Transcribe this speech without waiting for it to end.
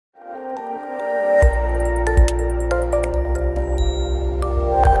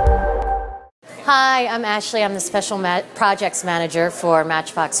Hi, I'm Ashley. I'm the Special Projects Manager for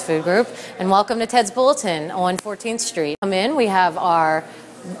Matchbox Food Group, and welcome to Ted's Bulletin on 14th Street. Come in, we have our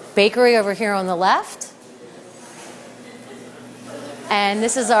bakery over here on the left, and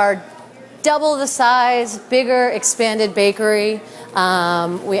this is our double the size, bigger, expanded bakery.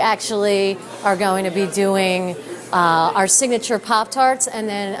 We actually are going to be doing our signature Pop-Tarts, and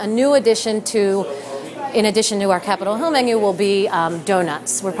then a new addition to, in addition to our Capitol Hill menu, will be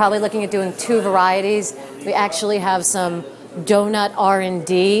donuts. We're probably looking at doing 2 varieties. We actually have some donut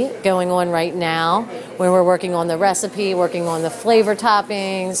R&D going on right now, where we're working on the recipe, working on the flavor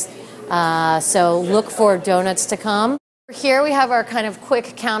toppings. So look for donuts to come. Here we have our kind of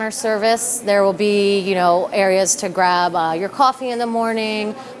quick counter service. There will be, areas to grab your coffee in the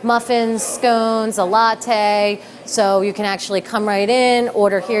morning, muffins, scones, a latte. So you can actually come right in,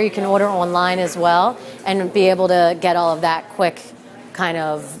 order here. You can order online as well and be able to get all of that quick kind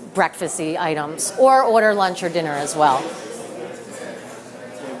of breakfasty items, or order lunch or dinner as well.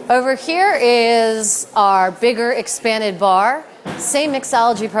 Over here is our bigger expanded bar. Same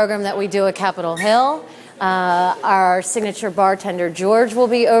mixology program that we do at Capitol Hill. Our signature bartender, George, will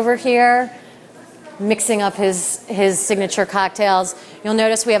be over here mixing up his signature cocktails. You'll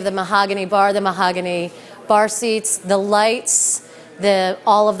notice we have the mahogany bar, the mahogany bar seats, the lights,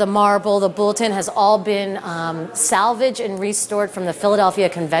 all of the marble, the Bulletin has all been salvaged and restored from the Philadelphia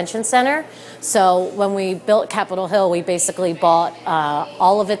Convention Center. So when we built Capitol Hill, we basically bought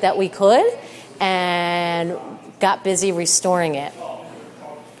all of it that we could and got busy restoring it.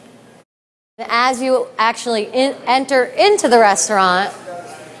 As you actually enter into the restaurant,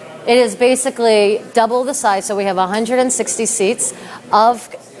 it is basically double the size. So we have 160 seats of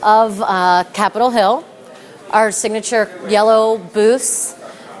Capitol Hill, our signature yellow booths,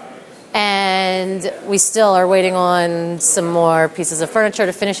 and we still are waiting on some more pieces of furniture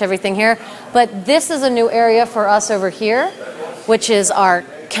to finish everything here. But this is a new area for us over here, which is our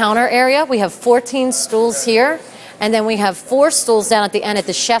counter area. We have 14 stools here. And then we have 4 stools down at the end at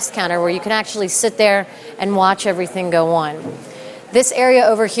the chef's counter where you can actually sit there and watch everything go on. This area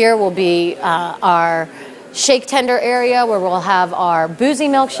over here will be our shake tender area, where we'll have our boozy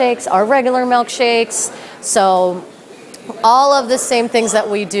milkshakes, our regular milkshakes. So all of the same things that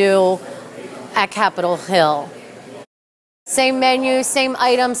we do at Capitol Hill. Same menu, same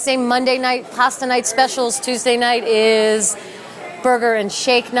items, same Monday night pasta night specials. Tuesday night is burger and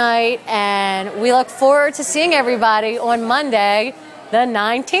shake night, and we look forward to seeing everybody on Monday, the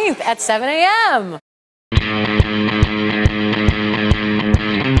 19th at 7 a.m.